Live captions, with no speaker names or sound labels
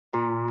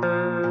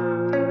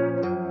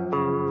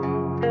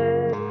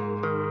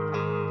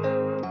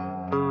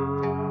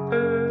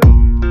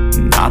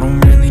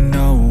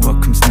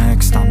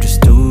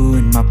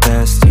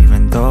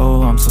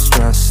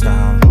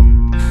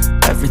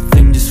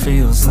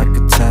like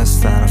a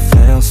test that I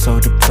fail, so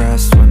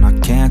depressed when I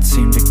can't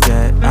seem to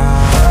get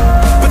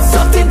out. But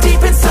something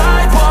deep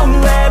inside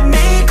won't let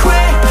me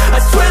quit. I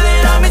swear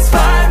that I'm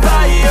inspired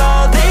by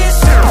all this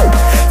shit.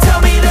 Tell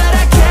me that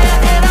I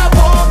can't and I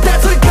won't.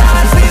 That's what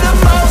guides me the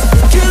most.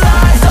 Your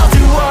lies, I'll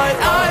do what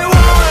I want.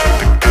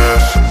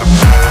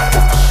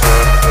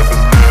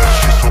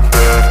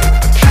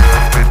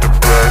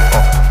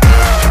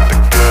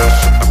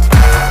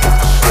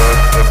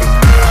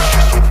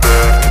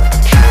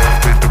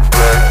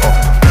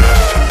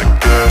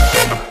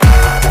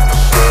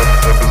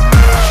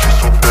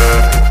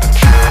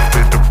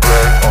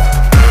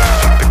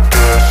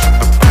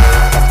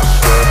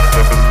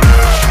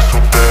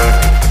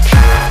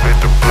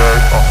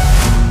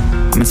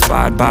 I'm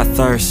inspired by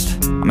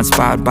thirst, I'm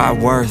inspired by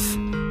worth.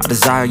 I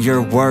desire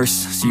your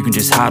worst, so you can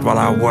just hide while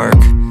I work.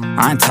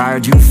 I ain't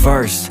tired, you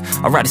first.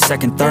 I'll write a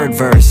second, third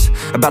verse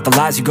about the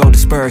lies you go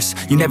disperse.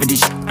 You never did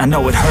shit, I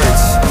know it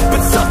hurts.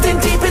 But something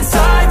deep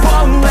inside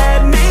won't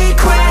let me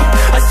quit.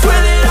 I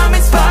swear that I'm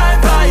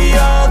inspired by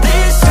all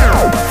this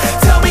shit.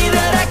 Tell me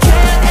that I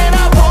can't and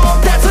I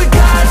won't. That's what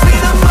guides me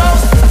the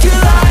most. Your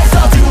lies,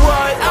 I'll do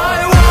what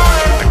I want.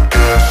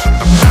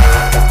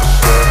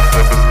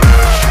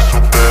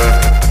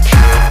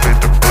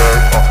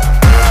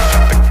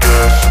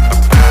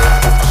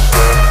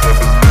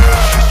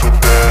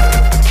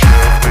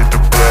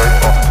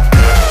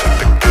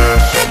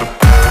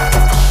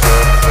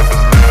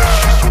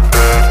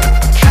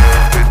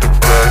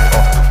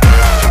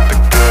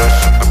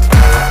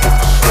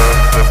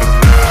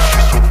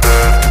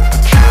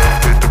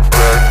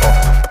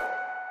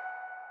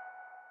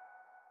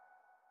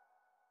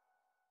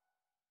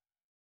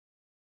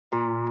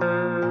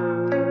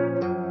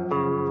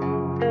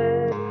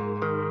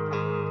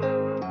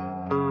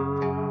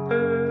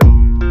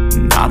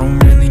 I don't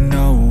really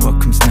know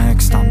what comes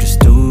next. I'm just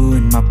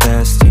doing my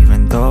best,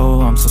 even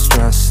though I'm so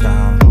stressed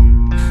out.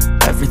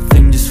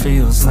 Everything just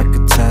feels like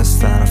a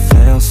test that I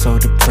fail, so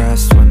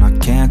depressed when I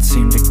can't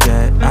seem to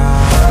get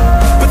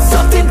out. But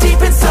something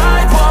deep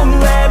inside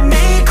won't let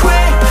me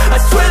quit. I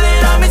swear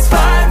that I'm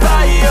inspired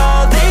by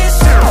all this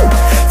shit.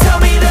 Tell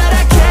me that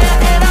I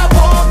can't and I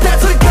won't.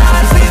 That's what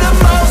guides me the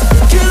most.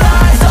 Your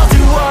lies, I'll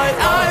do what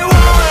I want.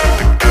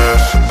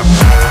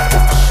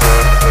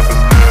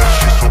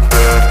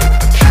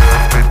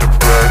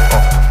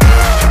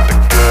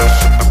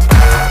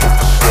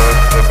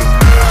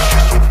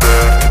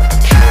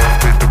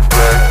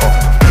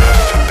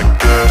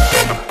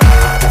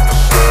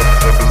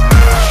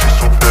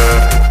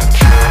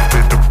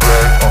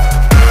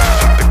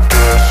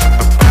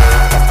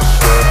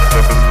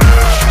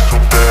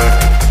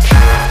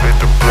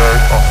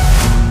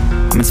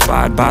 I'm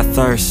inspired by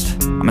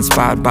thirst, I'm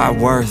inspired by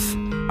worth.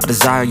 I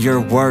desire your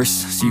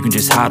worst, so you can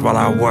just hide while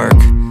I work.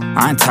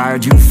 I ain't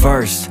tired, you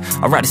first.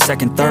 I'll write a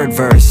second, third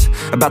verse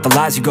about the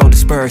lies you go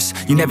disperse.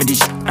 You never did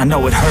shit, I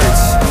know it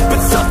hurts. But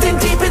something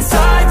deep inside